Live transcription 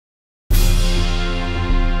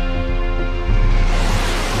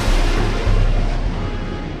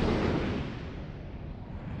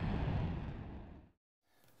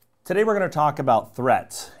Today we're going to talk about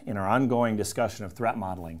threats in our ongoing discussion of threat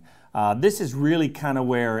modeling. This is really kind of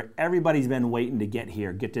where everybody's been waiting to get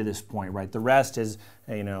to this point, right? The rest is,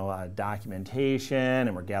 documentation,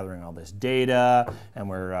 and we're gathering all this data, and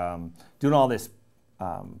we're doing all this,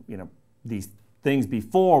 these things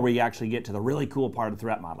before we actually get to the really cool part of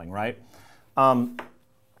threat modeling, right?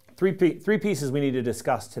 Three pieces we need to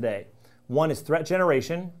discuss today. One is threat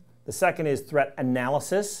generation. The second is threat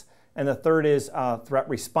analysis. And the third is threat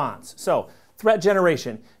response. So, threat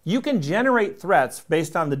generation. You can generate threats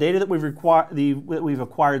based on the data that we've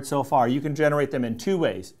acquired so far. You can generate them in two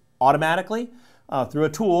ways. Automatically, through a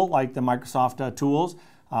tool like the Microsoft tools,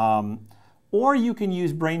 or you can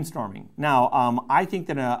use brainstorming. Now, I think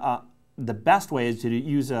that the best way is to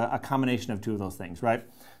use a combination of two of those things, right?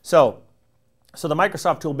 So the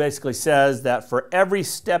Microsoft tool basically says that for every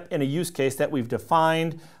step in a use case that we've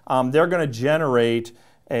defined, they're going to generate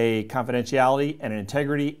a confidentiality and an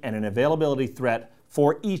integrity and an availability threat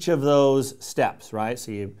for each of those steps, right?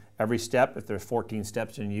 So every step, if there's 14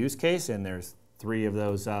 steps in a use case and there's 3 of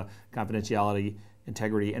those confidentiality,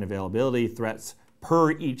 integrity, and availability threats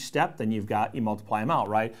per each step, then you multiply them out,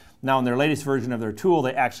 right? Now in their latest version of their tool,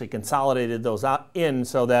 they actually consolidated those out in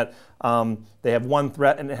so that they have one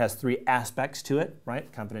threat and it has 3 aspects to it, right?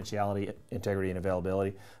 Confidentiality, integrity, and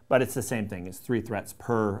availability. But it's the same thing. It's 3 threats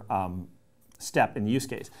per step in the use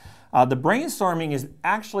case. The brainstorming is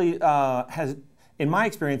actually, in my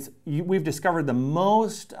experience, we've discovered the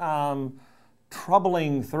most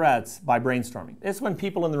troubling threats by brainstorming. It's when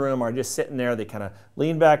people in the room are just sitting there, they kind of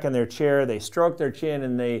lean back in their chair, they stroke their chin,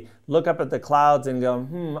 and they look up at the clouds and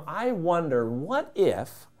go, I wonder, what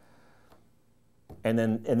if? And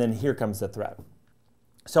then here comes the threat.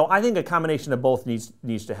 So I think a combination of both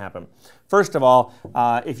needs to happen. First of all,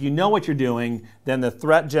 if you know what you're doing, then the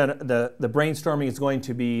brainstorming is going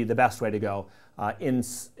to be the best way to go, and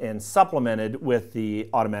supplemented with the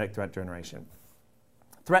automatic threat generation.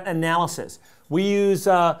 Threat analysis. We use,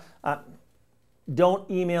 don't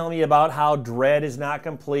email me about how dread is not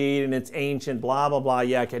complete and it's ancient, blah, blah, blah.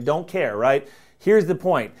 Yeah, okay, don't care, right? Here's the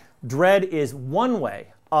point. Dread is one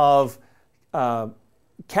way of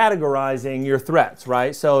categorizing your threats,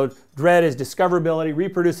 right? So dread is discoverability,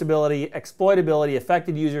 reproducibility, exploitability,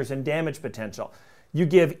 affected users, and damage potential. You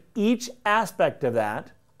give each aspect of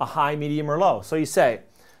that a high, medium, or low. So you say,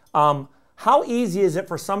 how easy is it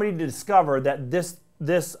for somebody to discover that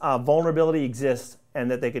this vulnerability exists and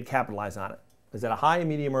that they could capitalize on it? Is it a high,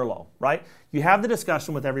 medium, or low, right? You have the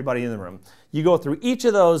discussion with everybody in the room. You go through each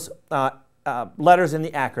of those letters in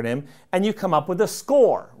the acronym and you come up with a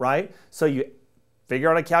score, right? So you figure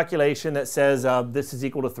out a calculation that says this is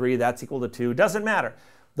equal to 3, that's equal to 2. Doesn't matter.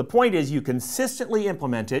 The point is you consistently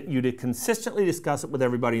implement it, you consistently discuss it with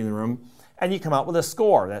everybody in the room, and you come out with a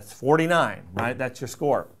score. That's 49, right? That's your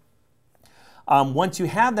score. Once you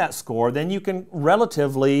have that score, then you can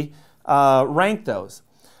relatively rank those.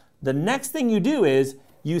 The next thing you do is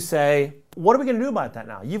you say, what are we going to do about that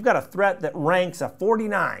now? You've got a threat that ranks a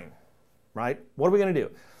 49, right? What are we going to do?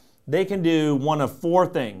 They can do one of 4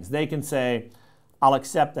 things. They can say, I'll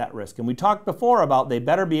accept that risk. And we talked before about they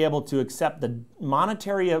better be able to accept the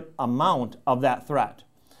monetary amount of that threat.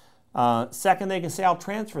 Second, they can say, I'll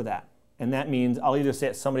transfer that. And that means I'll either say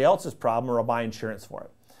it's somebody else's problem or I'll buy insurance for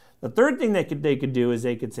it. The third thing they could do is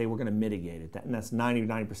they could say, we're going to mitigate it. And that's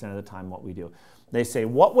 90% of the time what we do. They say,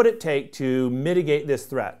 what would it take to mitigate this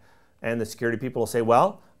threat? And the security people will say,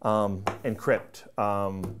 well, encrypt,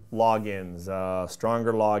 logins,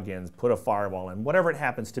 stronger logins, put a firewall in, whatever it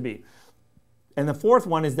happens to be. And the fourth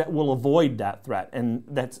one is that we'll avoid that threat, and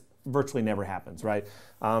that's virtually never happens, right?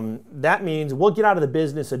 That means we'll get out of the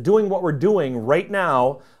business of doing what we're doing right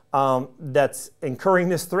now that's incurring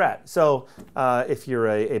this threat. So if you're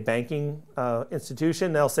a banking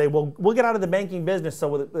institution, they'll say, well, we'll get out of the banking business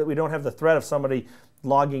so that we don't have the threat of somebody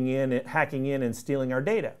logging in, hacking in, and stealing our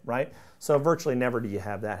data, right? So virtually never do you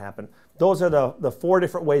have that happen. Those are the 4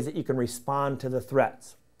 different ways that you can respond to the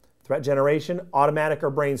threats. Threat generation, automatic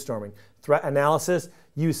or brainstorming. Threat analysis,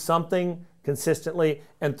 use something consistently.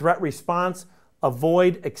 And threat response,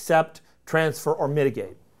 avoid, accept, transfer, or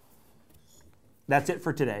mitigate. That's it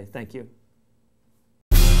for today. Thank you.